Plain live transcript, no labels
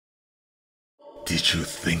Did you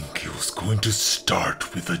think it was going to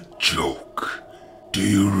start with a joke? Do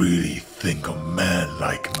you really think a man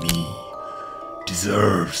like me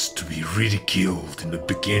deserves to be ridiculed in the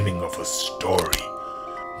beginning of a story?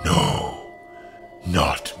 No,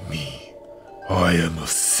 not me. I am a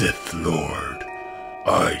Sith Lord.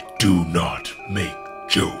 I do not make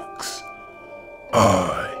jokes.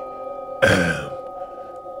 I am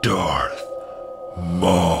Darth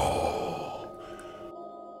Maul.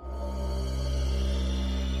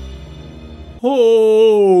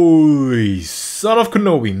 Holy son of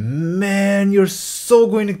KenOhwee, man, you're so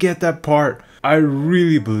going to get that part. I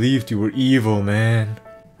really believed you were evil, man.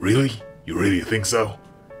 Really? You really think so?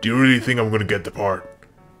 Do you really think I'm gonna get the part?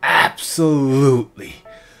 Absolutely.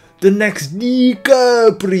 The next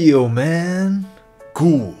DiCaprio, man.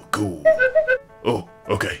 Cool. Oh,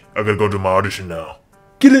 okay, I gotta go to my audition now.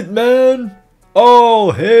 Kill it, man.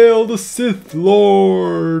 All hail the Sith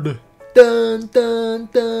Lord. Dun dun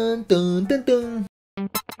dun dun dun dun.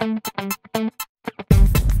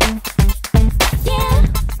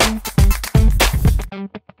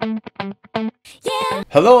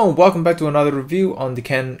 Hello and welcome back to another review on the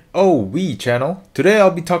KenOhwee channel. Today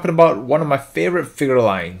I'll be talking about one of my favorite figure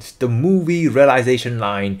lines, the movie Realization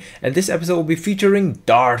line, and this episode will be featuring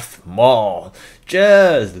Darth Maul.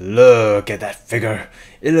 Just look at that figure,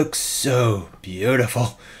 it looks so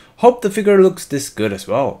beautiful. Hope the figure looks this good as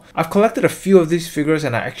well. I've collected a few of these figures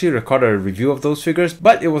and I actually recorded a review of those figures,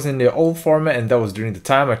 but it was in the old format and that was during the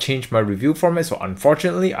time I changed my review format, so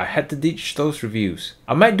unfortunately I had to ditch those reviews.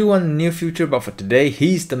 I might do one in the near future, but for today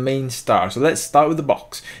he's the main star, so let's start with the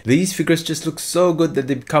box. These figures just look so good that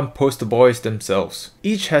they become poster boys themselves.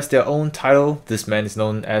 Each has their own title. This man is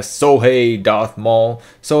known as Sohei Darth Maul.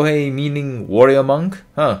 Sohei meaning warrior monk?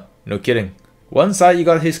 Huh, no kidding. One side you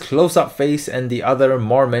got his close-up face and the other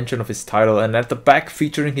more mention of his title, and at the back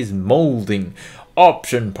featuring his molding,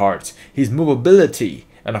 option parts, his movability,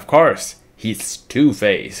 and of course, his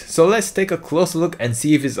two-face. So let's take a closer look and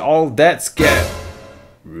see if it's all that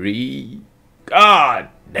scary. God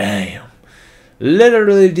damn.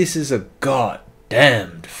 Literally this is a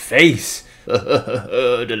goddamned face.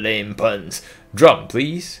 The lame puns. Drum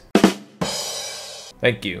please.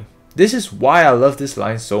 Thank you. This is why I love this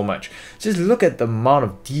line so much. Just look at the amount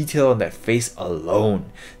of detail on that face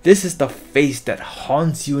alone. This is the face that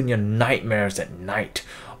haunts you in your nightmares at night,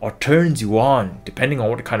 or turns you on, depending on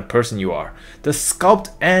what kind of person you are. The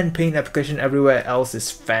sculpt and paint application everywhere else is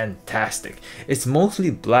fantastic. It's mostly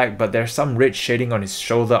black, but there's some rich shading on his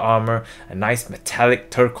shoulder armor, a nice metallic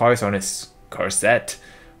turquoise on his corset,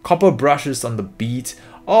 copper brushes on the beat,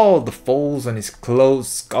 all the folds on his clothes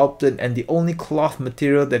sculpted, and the only cloth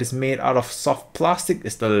material that is made out of soft plastic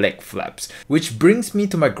is the leg flaps. Which brings me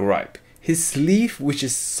to my gripe. His sleeve, which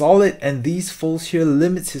is solid, and these folds here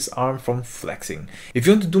limits his arm from flexing. If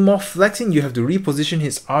you want to do more flexing, you have to reposition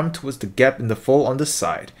his arm towards the gap in the fold on the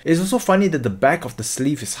side. It's also funny that the back of the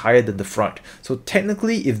sleeve is higher than the front, so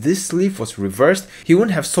technically if this sleeve was reversed, he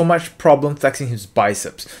wouldn't have so much problem flexing his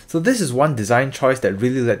biceps. So this is one design choice that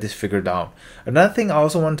really let this figure down. Another thing I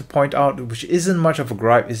also want to point out, which isn't much of a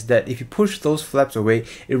gripe, is that if you push those flaps away,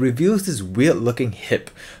 it reveals this weird looking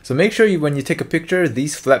hip. So make sure when you take a picture,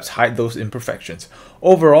 these flaps hide those imperfections.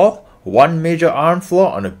 Overall, one major arm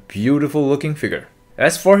flaw on a beautiful looking figure.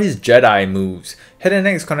 As for his Jedi moves, head and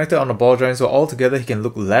neck is connected on a ball joint, so altogether he can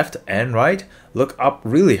look left and right, look up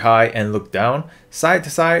really high and look down, side to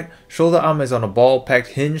side. Shoulder arm is on a ball packed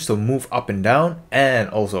hinge, so move up and down and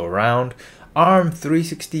also around. Arm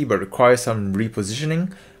 360 but requires some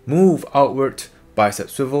repositioning. Move outward, bicep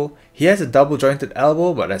swivel. He has a double jointed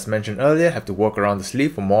elbow, but as mentioned earlier, have to work around the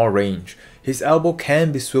sleeve for more range. His elbow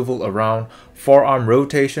can be swiveled around. Forearm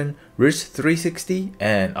rotation, wrist 360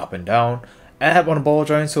 and up and down. Ab on a ball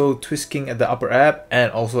joint, so twisting at the upper ab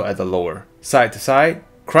and also at the lower. Side to side,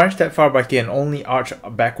 crunch that far but can only arch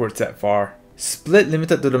backwards that far. Split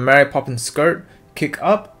limited to the Mary Poppins skirt. Kick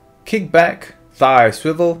up, kick back, thigh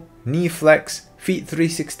swivel, knee flex, feet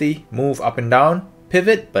 360, move up and down,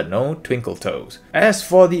 pivot but no twinkle toes. As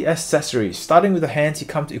for the accessories, starting with the hands, he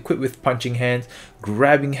comes equipped with punching hands,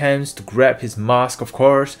 grabbing hands to grab his mask of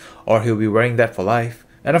course, or he'll be wearing that for life.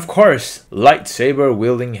 And of course, lightsaber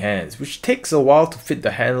wielding hands, which takes a while to fit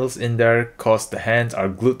the handles in there cause the hands are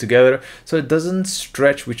glued together so it doesn't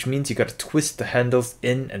stretch, which means you gotta twist the handles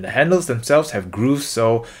in, and the handles themselves have grooves,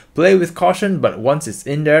 so play with caution, but once it's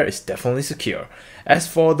in there, it's definitely secure. As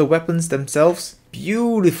for the weapons themselves,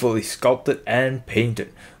 beautifully sculpted and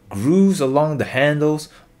painted. Grooves along the handles,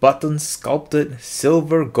 buttons sculpted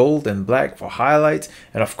silver, gold and black for highlights,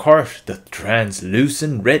 and of course the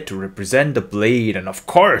translucent red to represent the blade, and of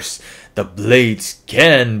course the blades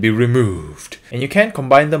can be removed. And you can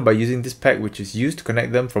combine them by using this pack, which is used to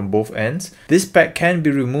connect them from both ends. This pack can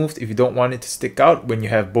be removed if you don't want it to stick out when you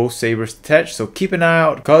have both sabers attached, so keep an eye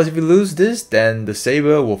out, because if you lose this, then the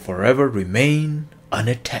saber will forever remain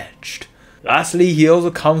unattached. Lastly, he also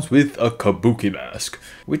comes with a kabuki mask,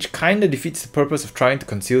 which kinda defeats the purpose of trying to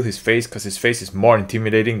conceal his face, because his face is more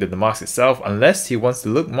intimidating than the mask itself, unless he wants to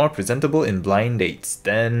look more presentable in blind dates.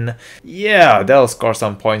 Then yeah, that'll score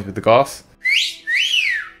some points with the goth.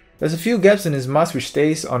 There's a few gaps in his mask which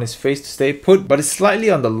stays on his face to stay put, but it's slightly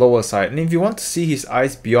on the lower side, and if you want to see his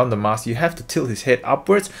eyes beyond the mask, you have to tilt his head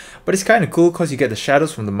upwards, but it's kinda cool because you get the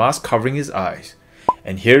shadows from the mask covering his eyes.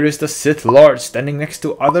 And here is the Sith Lord standing next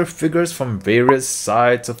to other figures from various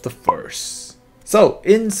sides of the Force. So,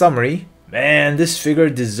 in summary, man, this figure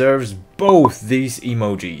deserves both these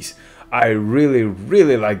emojis. I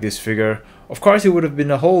really like this figure. Of course, it would have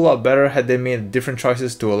been a whole lot better had they made different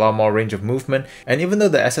choices to allow more range of movement, and even though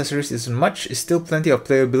the accessories isn't much, it's still plenty of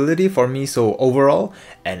playability for me, so overall,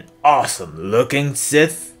 an awesome looking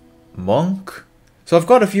Sith monk. So I've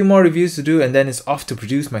got a few more reviews to do, and then it's off to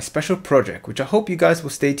produce my special project, which I hope you guys will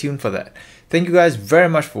stay tuned for that. Thank you guys very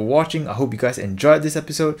much for watching. I hope you guys enjoyed this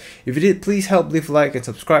episode. If you did, please help leave a like and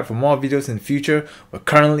subscribe for more videos in the future. We're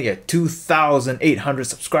currently at 2,800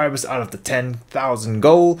 subscribers out of the 10,000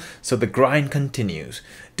 goal, so the grind continues.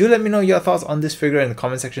 Do let me know your thoughts on this figure in the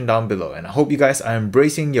comment section down below, and I hope you guys are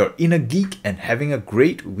embracing your inner geek and having a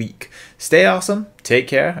great week. Stay awesome, take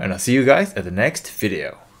care, and I'll see you guys at the next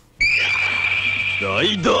video.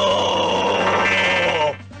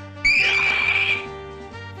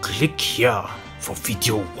 Click here for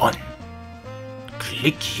video 1.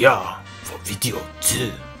 Click here for video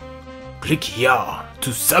 2. Click here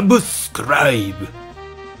to subscribe.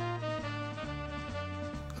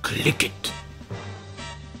 Click it.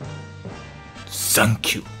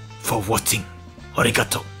 Thank you for watching.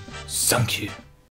 Arigato. Thank you.